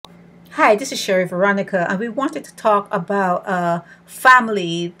Hi, this is Sherry Veronica, and we wanted to talk about a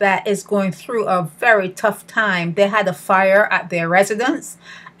family that is going through a very tough time. They had a fire at their residence,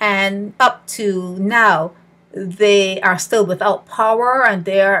 and up to now, they are still without power and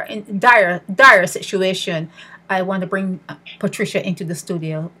they're in dire situation. I want to bring Patricia into the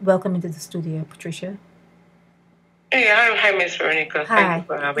studio. Welcome into the studio, Patricia. Hey, hi, Miss Veronica. Thank you Hi.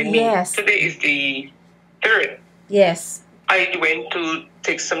 for having me. Yes. Today is the third. Yes. I went to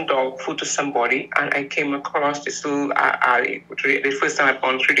take some dog food to somebody, and I came across this little alley. The first time I've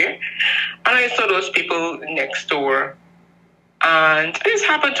gone through there, and I saw those people next door, and I just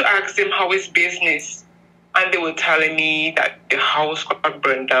happened to ask them how is business, and they were telling me that the house got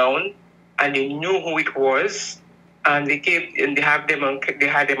burned down, and they knew who it was, and they had them on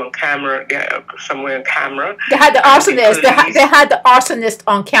camera, somewhere on camera. They had the And the arsonist. police, They had the arsonist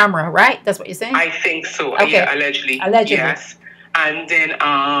on camera, right? That's what you're saying? I think so. Okay. Yeah, allegedly. Allegedly. Yes. And then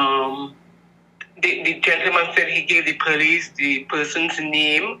the gentleman said he gave the police the person's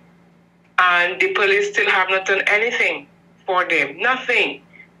name, and the police still have not done anything for them. Nothing.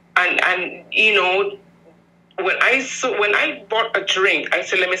 And when I bought a drink, I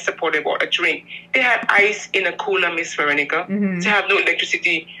said let me support. I bought a drink. They had ice in a cooler, Miss Veronica. Mm-hmm. They have no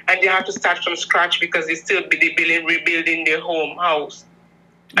electricity, and they have to start from scratch because rebuilding their house,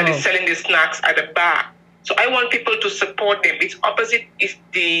 and they're selling the snacks at the back. So I want people to support them. It's opposite.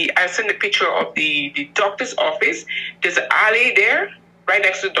 I sent a picture of the doctor's office. There's an alley there, right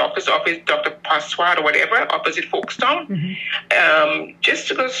next to the doctor's office, Dr Persaud or whatever, opposite Folkestone. Mm-hmm. Just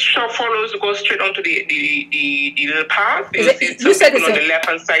to go straight onto the little path. Is You'll it, see you some said people it's on the left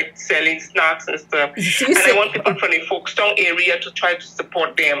hand side selling snacks and stuff. so And I want people from the Folkestone area to try to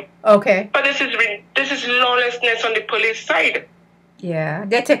support them. okay. But this is lawlessness on the police side. Yeah,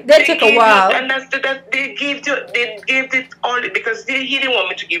 they take a while. And they gave it all because he didn't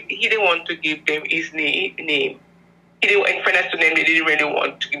want to give them his name. He didn't, in fairness to them, they didn't really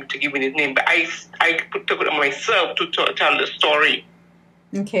want to give me his name. But I took it on myself to tell the story.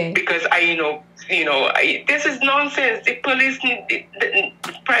 Okay. Because this is nonsense. The police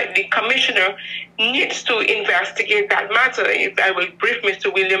the commissioner needs to investigate that matter. If I will brief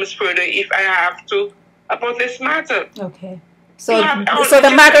Mr. Williams further, if I have to, about this matter. Okay. So the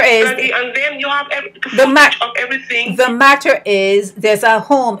matter is, and then you have footage of everything. The matter is, there's a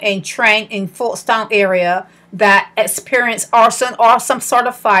home in Trent in Folkestone area that experienced arson or some sort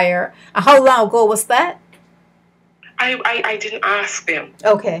of fire. How long ago was that? I didn't ask them.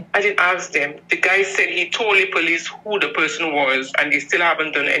 Okay. I didn't ask them. The guy said he told the police who the person was, and they still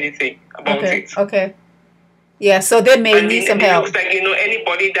haven't done anything about it. Okay. Yeah, so they may need some help. Looks like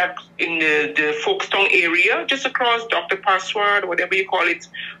anybody that in the Folkestone area, just across Dr. Persaud, whatever you call it,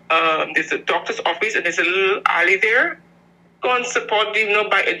 there's a doctor's office and there's a little alley there. Go and support them,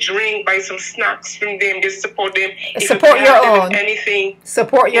 buy a drink, buy some snacks from them, just support them. Support your own. Anything.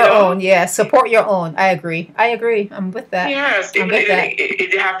 Support your own, yeah. Support your own. I agree. I'm with that. Yes, if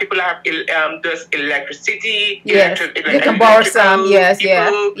they have people that have there's electricity, yes, they can borrow some. Yes,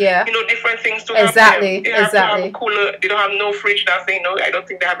 people, yeah. Different things to exactly, have. They have exactly. to have a cooler. They don't have no fridge, nothing. No, I don't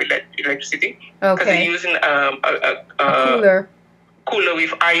think they have electricity because they're using a cooler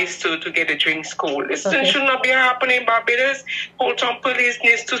with ice to get the drinks cold. This should not be happening in Barbados. Town police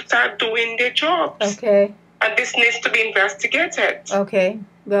needs to start doing their jobs. Okay. And this needs to be investigated. Okay.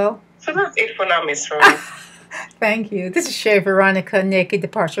 Well. So that's it for now, Miss Rose. Thank you. This is Sherry Veronica, Naked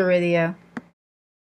Departure Radio.